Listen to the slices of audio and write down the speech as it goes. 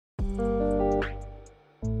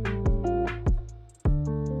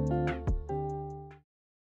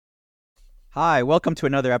Hi, welcome to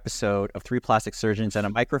another episode of Three Plastic Surgeons and a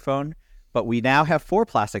Microphone, but we now have four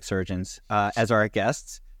plastic surgeons as our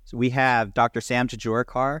guests. So we have Dr. Sam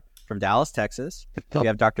Jejurikar from Dallas, Texas. We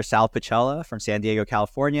have Dr. Sal Pacella from San Diego,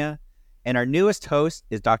 California. And our newest host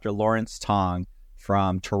is Dr. Lawrence Tong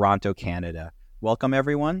from Toronto, Canada. Welcome,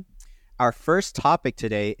 everyone. Our first topic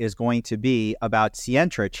today is going to be about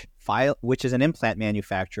Sientra, which is an implant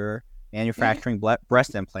manufacturer manufacturing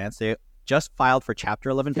breast implants. They just filed for Chapter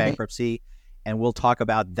 11 bankruptcy, and we'll talk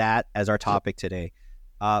about that as our topic today.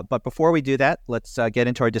 But before we do that, let's get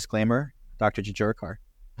into our disclaimer. Dr. Jejurikar.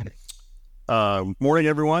 Morning,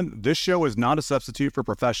 everyone. This show is not a substitute for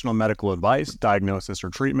professional medical advice, diagnosis,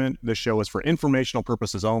 or treatment. This show is for informational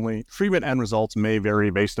purposes only. Treatment and results may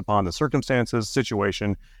vary based upon the circumstances,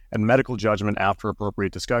 situation, and medical judgment after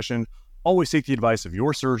appropriate discussion. Always seek the advice of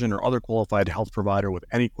your surgeon or other qualified health provider with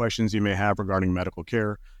any questions you may have regarding medical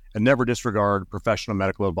care, and never disregard professional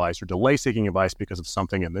medical advice or delay seeking advice because of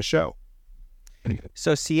something in this show.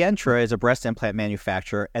 So Sientra is a breast implant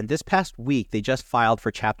manufacturer, and this past week, they just filed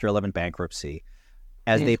for Chapter 11 bankruptcy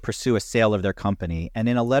as they pursue a sale of their company. And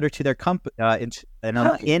in a letter to their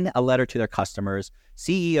in a letter to their customers,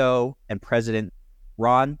 CEO and President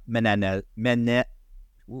Ron Menezes,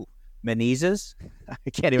 I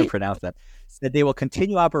can't even pronounce that, said they will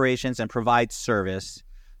continue operations and provide service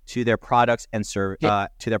to their products and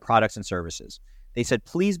services. They said,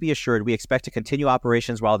 please be assured we expect to continue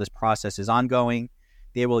operations while this process is ongoing.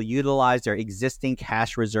 They will utilize their existing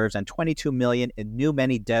cash reserves and $22 million in new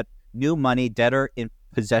money debtor in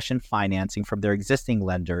possession financing from their existing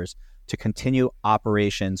lenders to continue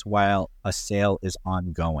operations while a sale is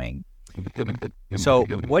ongoing. So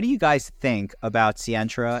what do you guys think about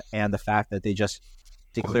Sientra and the fact that they just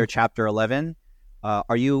declared Chapter 11?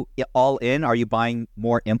 Are you all in? Are you buying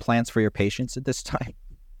more implants for your patients at this time?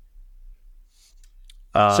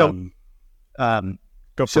 Go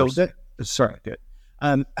first. Good.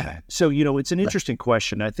 So, it's an interesting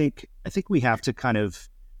question. I think we have to kind of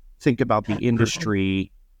think about the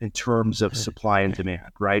industry in terms of supply and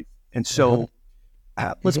demand, right? And so,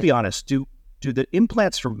 let's be honest. Do the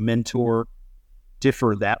implants from Mentor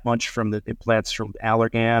differ that much from the implants from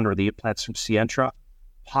Allergan or the implants from Sientra?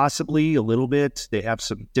 Possibly a little bit. They have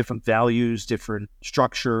some different values, different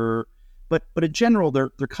structure, but in general,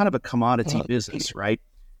 they're kind of a commodity business, right?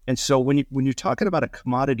 And so when you're talking about a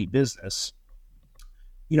commodity business,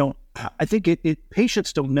 I think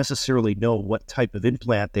patients don't necessarily know what type of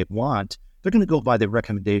implant they want. They're going to go by the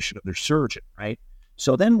recommendation of their surgeon, right?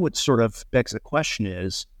 So then what sort of begs the question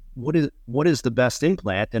is, what is the best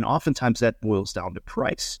implant? And oftentimes that boils down to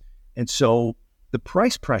price. And so the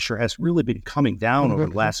price pressure has really been coming down over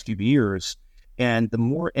the last few years. And the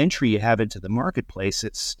more entry you have into the marketplace,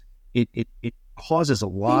 it causes a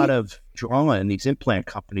lot of drama in these implant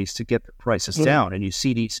companies to get the prices down. And you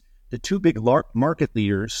see the two big market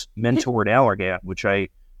leaders, Mentor and Allergan, which I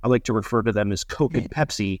like to refer to them as Coke and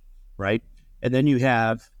Pepsi, right? And then you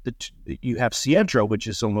have Sientra, which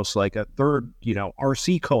is almost like a third,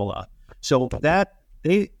 RC Cola. So that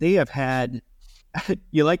they have had,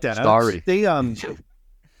 you like that? Sorry. They have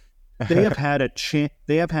had a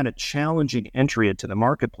challenging entry into the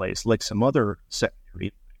marketplace, like some other secondary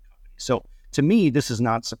companies. So to me, this is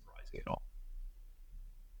not surprising at all.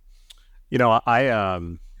 I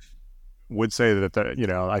would say that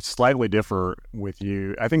I slightly differ with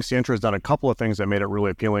you. I think Sientra has done a couple of things that made it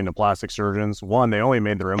really appealing to plastic surgeons. One, they only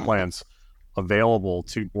made their implants available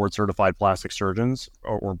to board-certified plastic surgeons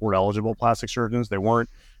or board-eligible plastic surgeons. They weren't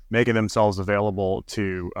making themselves available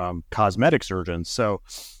to cosmetic surgeons. So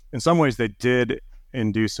in some ways, they did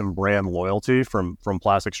induce some brand loyalty from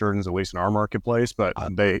plastic surgeons, at least in our marketplace, but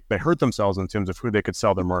they hurt themselves in terms of who they could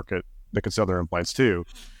sell their implants to.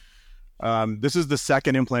 This is the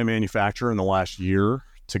second implant manufacturer in the last year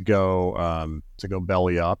to go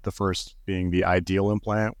belly up. The first being the Ideal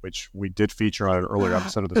implant, which we did feature on an earlier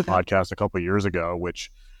episode of this podcast a couple of years ago,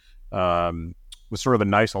 which was sort of a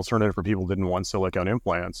nice alternative for people who didn't want silicone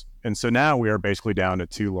implants. And so now we are basically down to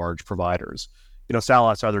two large providers. Sal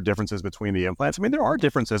asked, are there differences between the implants? I mean, there are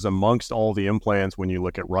differences amongst all the implants when you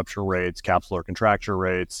look at rupture rates, capsular contracture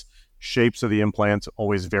rates. Shapes of the implants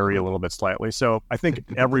always vary a little bit slightly. So I think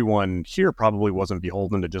everyone here probably wasn't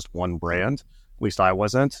beholden to just one brand. At least I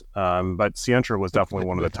wasn't. But Sientra was definitely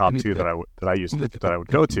one of the top two that I would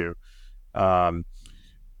go to.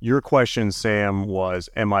 Your question, Sam, was,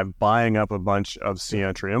 am I buying up a bunch of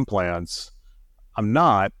Sientra implants? I'm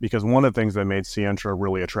not, because one of the things that made Sientra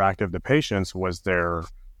really attractive to patients was their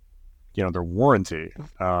warranty.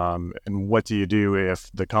 And what do you do if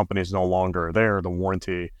the company is no longer there? The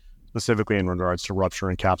warranty, specifically in regards to rupture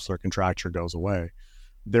and capsular contracture, goes away.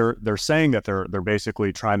 they're saying that they're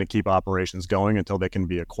basically trying to keep operations going until they can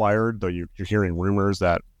be acquired. Though you're hearing rumors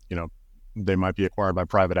that they might be acquired by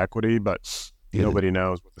private equity, but nobody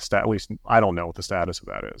knows what the at least I don't know what the status of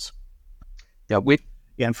that is. Yeah,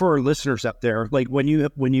 and for our listeners out there, like when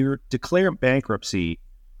you declare bankruptcy,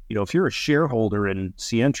 if you're a shareholder in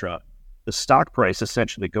Sientra, the stock price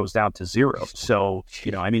essentially goes down to zero. So,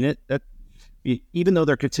 even though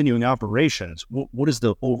they're continuing operations, what is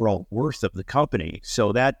the overall worth of the company?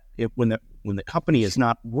 So that when the company is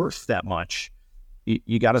not worth that much,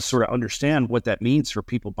 you got to sort of understand what that means for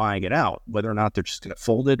people buying it out, whether or not they're just going to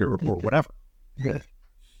fold it or whatever.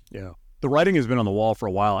 Yeah. The writing has been on the wall for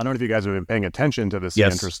a while. I don't know if you guys have been paying attention to the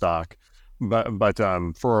Sientra stock, but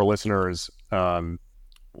for our listeners,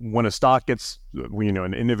 when a stock gets,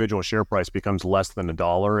 an individual share price becomes less than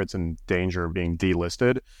 $1, it's in danger of being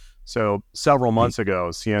delisted. So several months ago,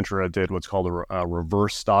 Sientra did what's called a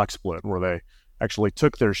reverse stock split, where they actually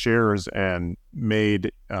took their shares and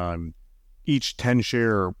made each 10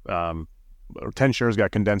 shares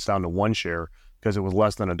got condensed down to 1 share because it was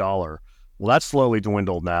less than $1. Well, that's slowly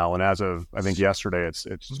dwindled now, and as of I think yesterday, its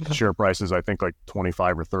share price is I think like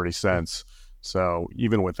 25 or 30 cents. So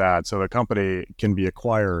even with that, so the company can be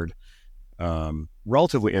acquired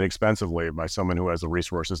relatively inexpensively by someone who has the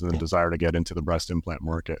resources and the desire to get into the breast implant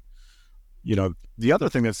market. The other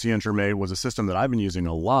thing that Sientra made was a system that I've been using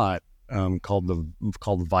a lot called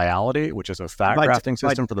Viality, which is a fat grafting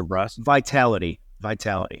system for the breast. Vitality.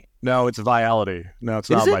 No, it's Viality. No, it's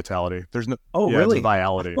not Vitality. There's no. Oh, really? It's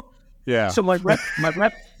Viality. Yeah. So my rep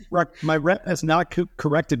has not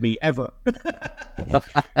corrected me ever.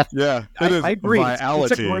 Yeah, I agree.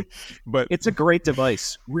 Viality, but it's a great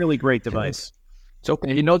device. Really great device. So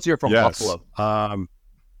he knows you're from Buffalo.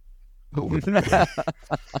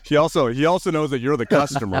 He also knows that you're the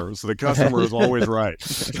customer, so the customer is always right.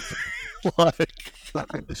 You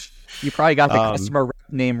probably got the customer rep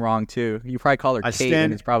name wrong too. You probably call her Kate,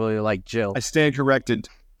 and it's probably like Jill. I stand corrected.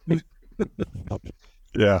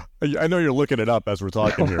 Yeah, I know you're looking it up as we're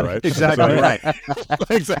talking here, right? Exactly right.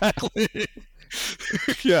 Exactly.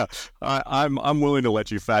 Yeah, I'm willing to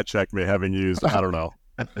let you fact check me, having used I don't know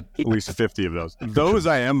at least 50 of those. Those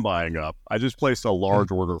I am buying up. I just placed a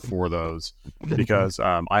large order for those because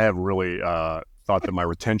I have really thought that my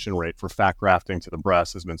retention rate for fat grafting to the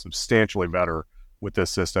breast has been substantially better with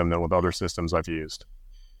this system than with other systems I've used.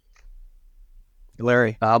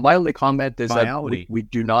 Larry, my only comment is Viality. that we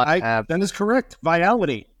do not have. That is correct.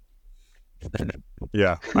 Viality.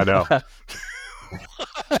 Yeah, I know.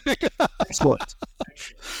 Excellent.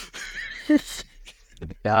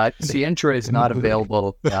 Sientra is not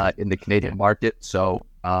available in the Canadian market. So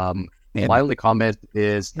my only comment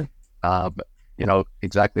is,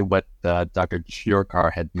 exactly what Dr.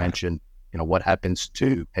 Jejurikar had mentioned. What happens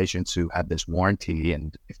to patients who have this warranty,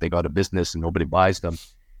 and if they go out of business and nobody buys them,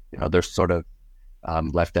 they're sort of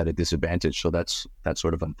left at a disadvantage. So that's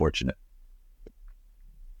sort of unfortunate.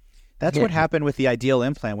 That's what happened with the Ideal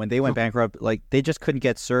implant when they went bankrupt. Like, they just couldn't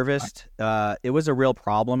get serviced. It was a real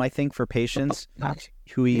problem, I think, for patients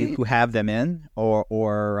who have them in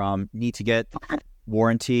or need to get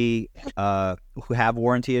warranty, who have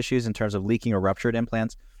warranty issues in terms of leaking or ruptured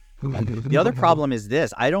implants. The other problem is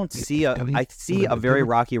this: I see a very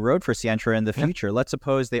rocky road for Sientra in the future. Let's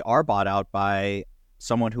suppose they are bought out by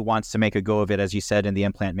someone who wants to make a go of it, as you said, in the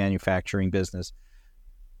implant manufacturing business.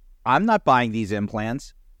 I'm not buying these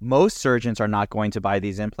implants. Most surgeons are not going to buy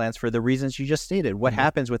these implants for the reasons you just stated. What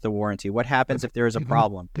happens with the warranty? What happens if there is a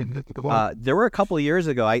problem? There were a couple of years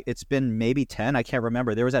ago, it's been maybe 10, I can't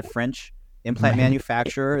remember. There was that French implant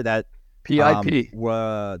manufacturer that PIP. They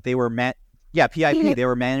were PIP. They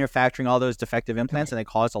were manufacturing all those defective implants, and they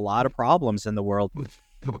caused a lot of problems in the world.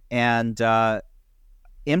 And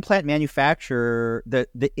implant manufacturer,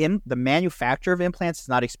 the manufacture of implants is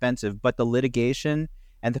not expensive, but the litigation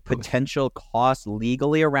and the potential cost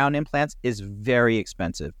legally around implants is very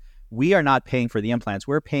expensive. We are not paying for the implants.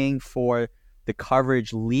 We're paying for the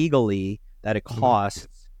coverage legally that it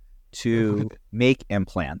costs to make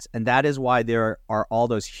implants. And that is why there are all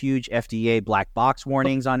those huge FDA black box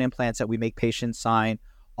warnings on implants that we make patients sign,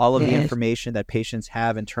 all of the information that patients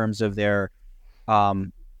have in terms of their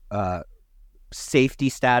safety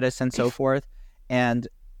status and so forth. And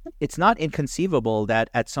it's not inconceivable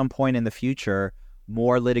that at some point in the future,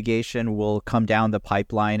 more litigation will come down the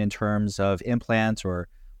pipeline in terms of implants or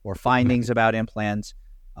findings about implants.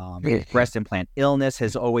 Breast implant illness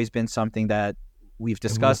has always been something that we've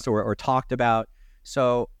discussed or talked about.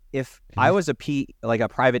 So if I was a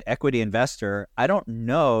private equity investor, I don't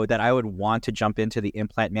know that I would want to jump into the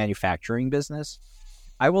implant manufacturing business.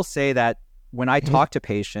 I will say that when I talk to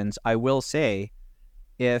patients, I will say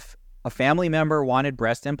if a family member wanted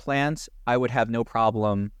breast implants, I would have no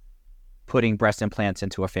problem putting breast implants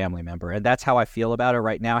into a family member. And that's how I feel about it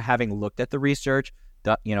right now, having looked at the research,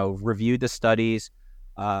 reviewed the studies,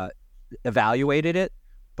 evaluated it.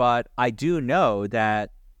 But I do know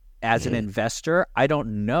that as an investor, I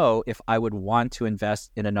don't know if I would want to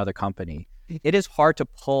invest in another company. It is hard to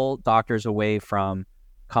pull doctors away from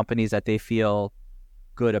companies that they feel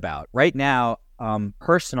good about. Right now,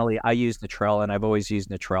 personally, I use Natrel, and I've always used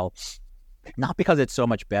Natrel, not because it's so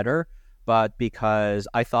much better, but because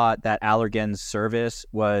I thought that Allergan's service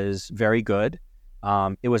was very good.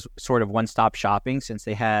 It was sort of one-stop shopping since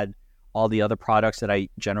they had all the other products that I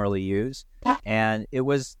generally use. And it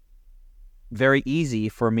was very easy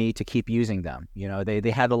for me to keep using them.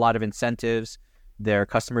 They had a lot of incentives. Their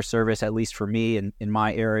customer service, at least for me in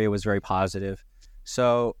my area, was very positive.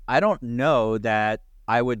 So I don't know that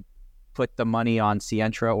I would put the money on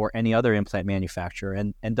Sientra or any other implant manufacturer.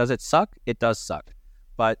 And does it suck? It does suck.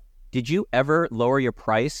 But did you ever lower your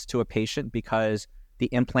price to a patient because the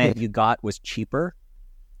implant you got was cheaper,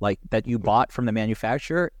 like that you bought from the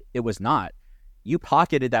manufacturer? It was not. You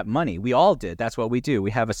pocketed that money. We all did. That's what we do.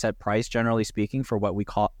 We have a set price, generally speaking, for what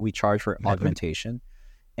we charge for augmentation.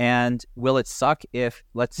 And will it suck if,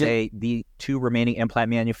 let's say, the two remaining implant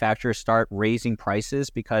manufacturers start raising prices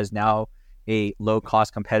because now a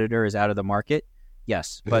low-cost competitor is out of the market?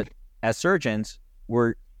 Yes. But as surgeons,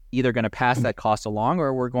 we're either going to pass that cost along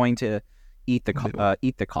or we're going to eat the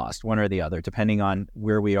cost, one or the other, depending on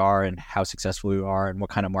where we are and how successful we are and what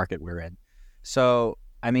kind of market we're in. So,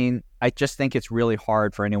 I mean, I just think it's really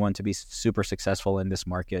hard for anyone to be super successful in this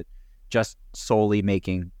market just solely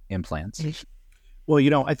making implants.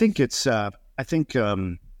 Well, I think I've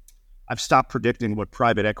stopped predicting what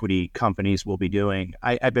private equity companies will be doing.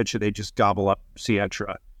 I bet you they just gobble up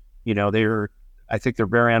Sientra. I think they're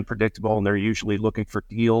very unpredictable, and they're usually looking for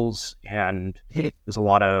deals. And there's a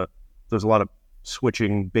lot of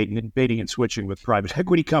switching, baiting and switching with private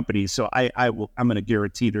equity companies. So I'm going to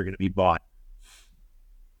guarantee they're going to be bought.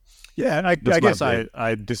 Yeah, and I guess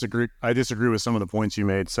I disagree. I disagree with some of the points you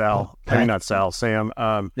made, Sal. I mean, not Sal, Sam.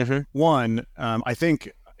 One, I think,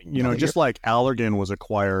 just like Allergan was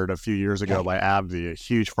acquired a few years ago by AbbVie, a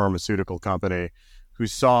huge pharmaceutical company who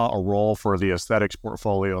saw a role for the aesthetics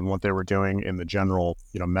portfolio and what they were doing in the general,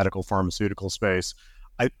 medical pharmaceutical space.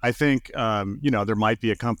 I think, there might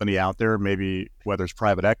be a company out there, maybe whether it's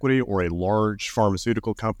private equity or a large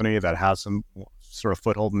pharmaceutical company that has some sort of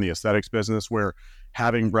foothold in the aesthetics business where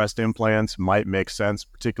having breast implants might make sense,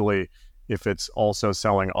 particularly if it's also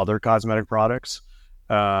selling other cosmetic products.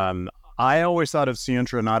 I always thought of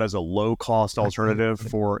Sientra not as a low-cost alternative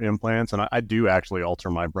for implants, and I do actually alter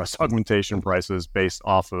my breast augmentation prices based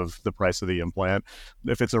off of the price of the implant.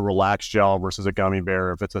 If it's a relaxed gel versus a gummy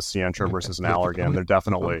bear, if it's a Sientra versus an Allergan, there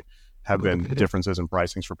definitely have been differences in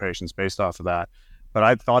pricings for patients based off of that. But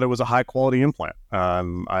I thought it was a high-quality implant.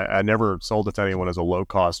 I never sold it to anyone as a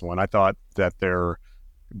low-cost one. I thought that their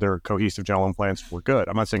cohesive gel implants were good.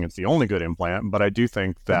 I'm not saying it's the only good implant, but I do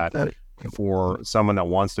think that for someone that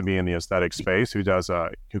wants to be in the aesthetic space, who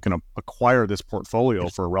can acquire this portfolio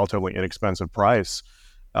for a relatively inexpensive price,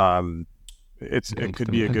 it could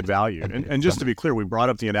be a good value. And just to be clear, we brought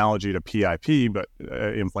up the analogy to PIP, but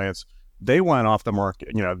implants, they went off the market.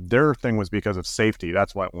 Their thing was because of safety.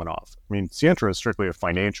 That's why it went off. I mean, Sientra is strictly a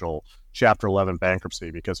financial Chapter 11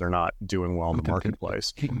 bankruptcy because they're not doing well in the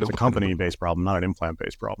marketplace. It's a company-based problem, not an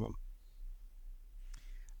implant-based problem.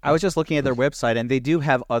 I was just looking at their website, and they do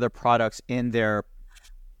have other products in their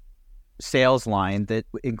sales line that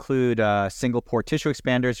include single pore tissue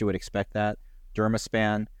expanders. You would expect that.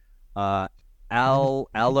 Dermaspan, Allo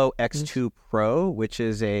X2 Pro, which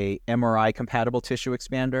is a MRI compatible tissue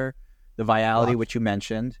expander. The Viality, which you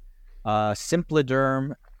mentioned.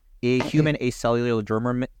 Simpliderm, a human acellular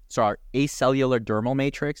dermal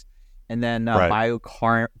matrix, and then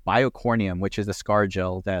Biocornium, which is the scar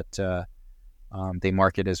gel that they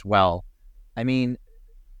market as well. I mean,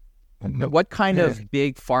 what kind of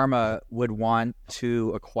big pharma would want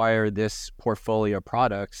to acquire this portfolio of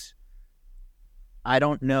products? I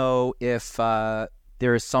don't know if there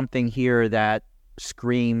is something here that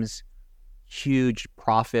screams huge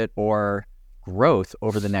profit or growth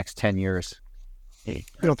over the next 10 years. You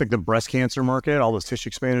don't think the breast cancer market, all those tissue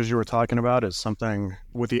expanders you were talking about, is something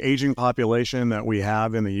with the aging population that we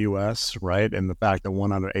have in the U.S., right? And the fact that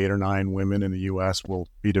 1 out of 8 or 9 women in the U.S. will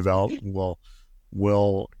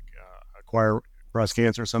acquire breast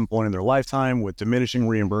cancer at some point in their lifetime with diminishing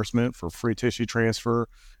reimbursement for free tissue transfer,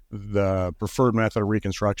 the preferred method of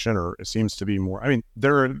reconstruction, or it seems to be more. I mean,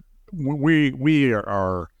 we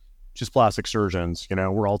are just plastic surgeons.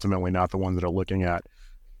 We're ultimately not the ones that are looking at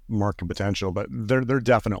market potential, but they're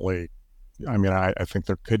definitely. I mean, I think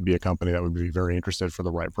there could be a company that would be very interested for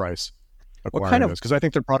the right price acquiring this, because I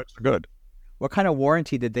think their products are good. What kind of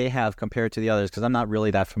warranty did they have compared to the others? Because I'm not really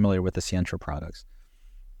that familiar with the Sientra products.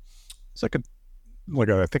 It's like I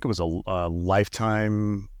think it was a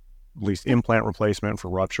lifetime, at least implant replacement for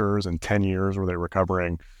ruptures, and 10 years where they're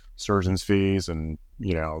recovering surgeon's fees and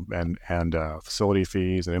facility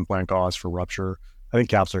fees and implant costs for rupture. I think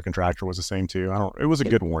capsular contractor was the same too. It was a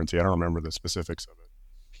good warranty. I don't remember the specifics of it.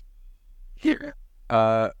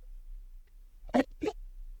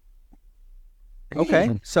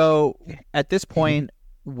 Okay. So at this point,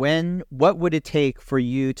 what would it take for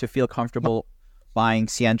you to feel comfortable buying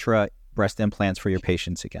Sientra breast implants for your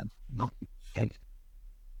patients again?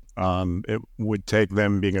 It would take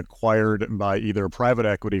them being acquired by either a private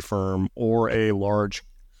equity firm or a large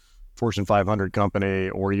Fortune 500 company,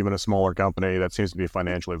 or even a smaller company that seems to be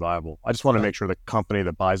financially viable. I just want to make sure the company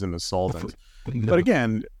that buys them is solvent. But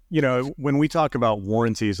again, when we talk about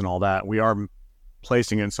warranties and all that, we are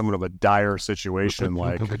placing in somewhat of a dire situation.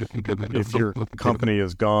 Like if your company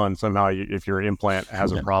is gone, somehow if your implant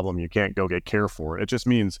has a problem, you can't go get care for it. It just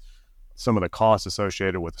means some of the costs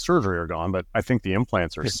associated with the surgery are gone, but I think the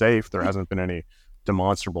implants are safe. There hasn't been any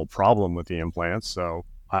demonstrable problem with the implants. So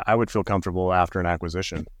I would feel comfortable after an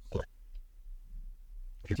acquisition.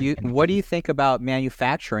 What do you think about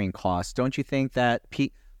manufacturing costs? Don't you think that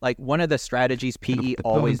like one of the strategies PE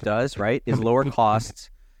always does, right, is lower costs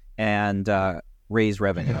and raise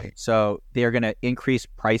revenue. So they're going to increase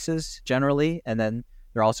prices generally, and then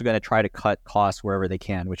they're also going to try to cut costs wherever they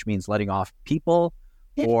can, which means letting off people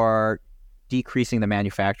or decreasing the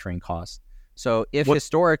manufacturing costs. So if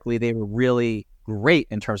historically they were really great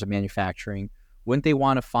in terms of manufacturing, wouldn't they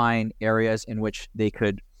want to find areas in which they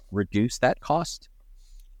could reduce that cost?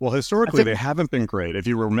 Well, historically, they haven't been great. If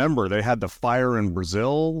you remember, they had the fire in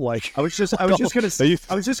Brazil. Like I was just going to say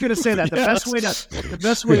that the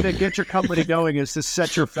best way to get your company going is to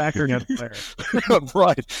set your factory on fire.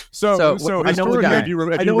 Right. So historically, if you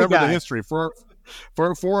remember the history for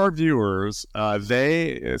our viewers,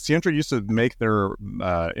 Sientra used to make their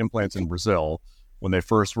implants in Brazil when they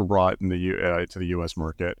first were brought in to the U.S.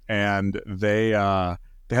 market, and they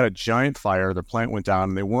had a giant fire. Their plant went down,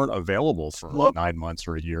 and they weren't available for 9 months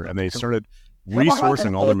or a year. And they started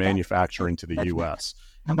resourcing all their manufacturing to the U.S.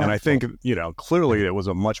 And I think, clearly it was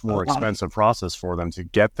a much more expensive process for them to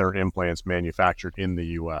get their implants manufactured in the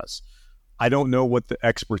U.S. I don't know what the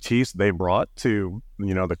expertise they brought to,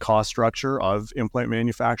 the cost structure of implant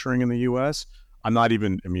manufacturing in the U.S.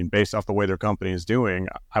 Based off the way their company is doing,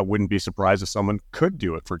 I wouldn't be surprised if someone could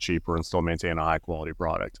do it for cheaper and still maintain a high quality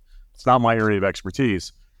product. It's not my area of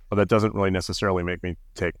expertise, but that doesn't really necessarily make me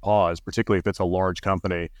take pause, particularly if it's a large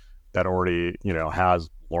company that already, has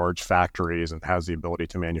large factories and has the ability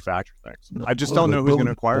to manufacture things. I just don't know who's going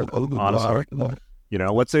to acquire them, honestly.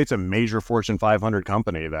 Let's say it's a major Fortune 500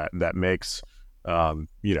 company that makes,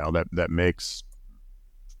 that makes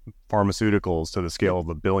pharmaceuticals to the scale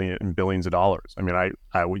of billions of dollars. I mean,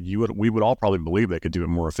 we would all probably believe they could do it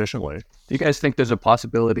more efficiently. Do you guys think there's a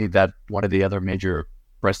possibility that one of the other major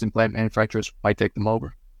breast implant manufacturers might take them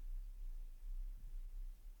over?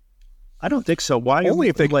 I don't think so. Why? Only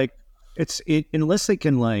if they unless they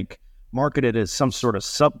can market it as some sort of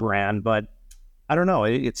sub brand. But I don't know.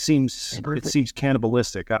 It seems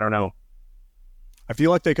cannibalistic. I don't know. I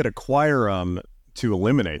feel like they could acquire them to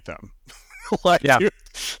eliminate them,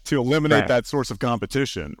 to eliminate that source of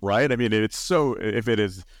competition, right? I mean, if it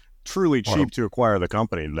is truly cheap to acquire the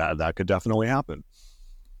company, that could definitely happen.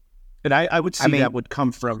 And I would see that would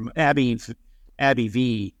come from Abbey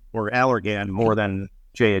V or Allergan more than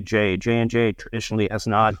J&J. J&J traditionally has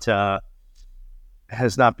not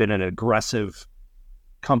been an aggressive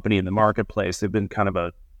company in the marketplace. They've been kind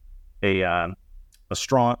of a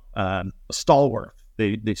strong stalwart.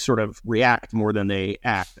 They sort of react more than they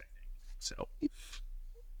act. So,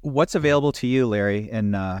 what's available to you, Larry,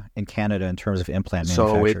 in Canada in terms of implant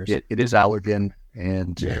manufacturers? So it is Allergan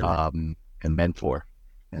and Mentor.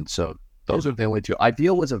 And so those are the only two.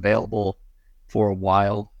 Ideal was available for a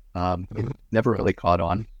while. It never really caught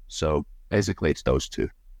on. So basically it's those two.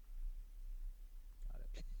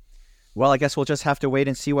 Well, I guess we'll just have to wait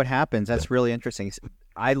and see what happens. That's really interesting.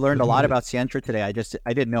 I learned a lot about Sientra today. I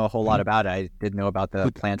didn't know a whole lot about it. I didn't know about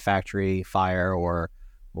the plant factory fire or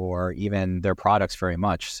even their products very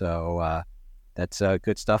much. So that's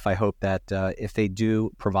good stuff. I hope that if they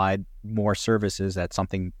do provide more services, that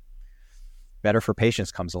something better for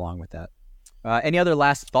patients comes along with that. Any other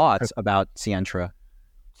last thoughts about Sientra?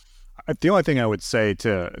 The only thing I would say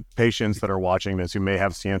to patients that are watching this who may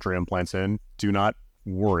have Sientra implants in, do not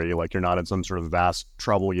worry. Like you're not in some sort of vast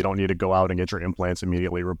trouble. You don't need to go out and get your implants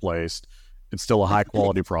immediately replaced. It's still a high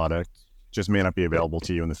quality product. Just may not be available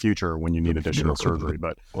to you in the future when you need additional surgery.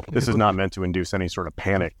 But this is not meant to induce any sort of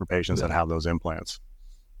panic for patients that have those implants.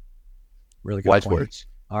 Really good Wise point. words.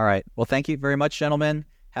 All right. Well, thank you very much, gentlemen.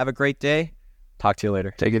 Have a great day. Talk to you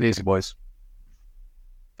later. Take it easy, boys.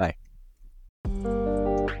 Bye.